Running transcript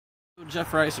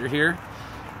Jeff Reiser here.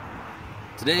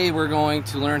 Today we're going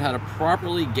to learn how to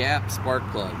properly gap spark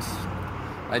plugs.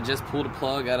 I just pulled a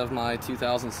plug out of my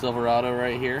 2000 Silverado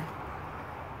right here.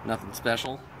 Nothing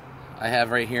special. I have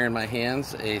right here in my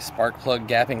hands a spark plug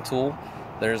gapping tool.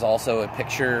 There's also a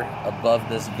picture above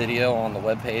this video on the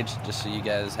webpage just so you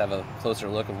guys have a closer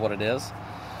look of what it is.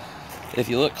 If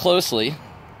you look closely,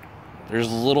 there's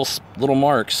little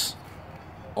marks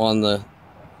on the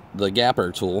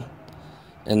gapper tool,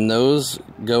 and those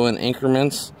go in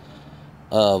increments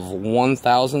of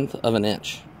 1/1000th of an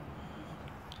inch.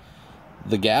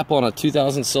 The gap on a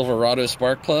 2000 Silverado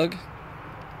spark plug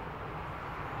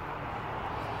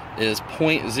is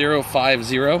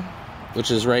 0.050, which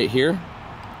is right here.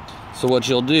 So what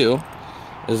you'll do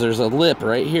is there's a lip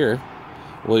right here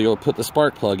where you'll put the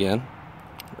spark plug in,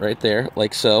 right there,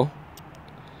 like so,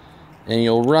 and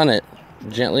you'll run it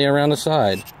gently around the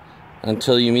side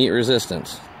until you meet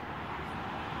resistance.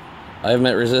 I've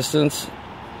met resistance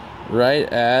right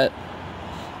at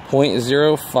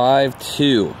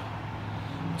 0.052.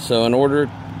 So in order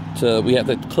to, we have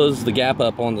to close the gap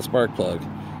up on the spark plug.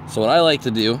 So what I like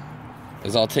to do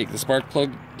is I'll take the spark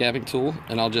plug gapping tool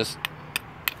and I'll just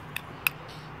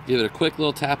give it a quick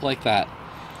little tap like that,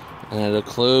 and it'll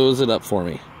close it up for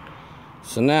me.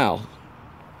 So now,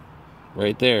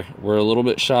 right there, we're a little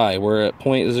bit shy. We're at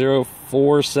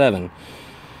 0.047.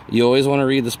 You always want to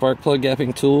read the spark plug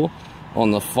gapping tool on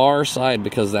the far side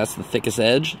because that's the thickest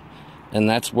edge, and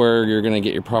that's where you're going to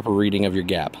get your proper reading of your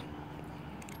gap.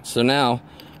 So now,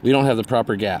 we don't have the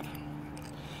proper gap.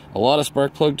 A lot of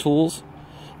spark plug tools,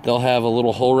 they'll have a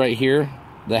little hole right here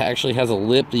that actually has a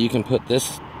lip that you can put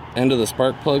this end of the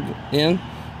spark plug in,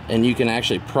 and you can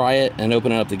actually pry it and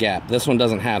open up the gap. This one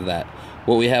doesn't have that.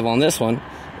 What we have on this one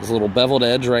is a little beveled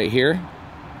edge right here,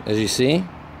 as you see.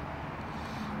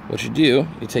 What you do,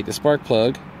 you take the spark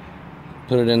plug,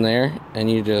 put it in there, and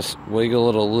you just wiggle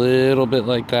it a little bit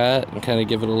like that and kind of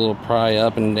give it a little pry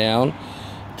up and down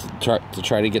to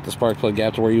try to get the spark plug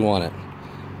gap to where you want it.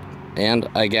 And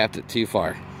I gapped it too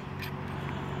far.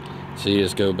 So you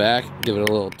just go back, give it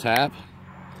a little tap,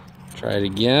 try it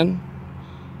again.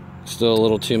 Still a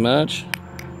little too much.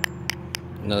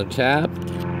 Another tap.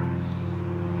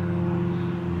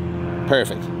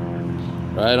 Perfect.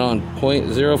 Right on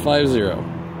 0.050.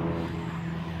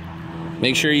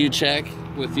 Make sure you check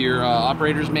with your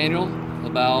operator's manual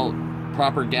about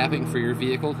proper gapping for your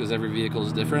vehicle, because every vehicle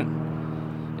is different.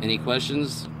 Any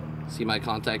questions, see my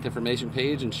contact information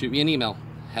page and shoot me an email.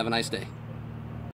 Have a nice day.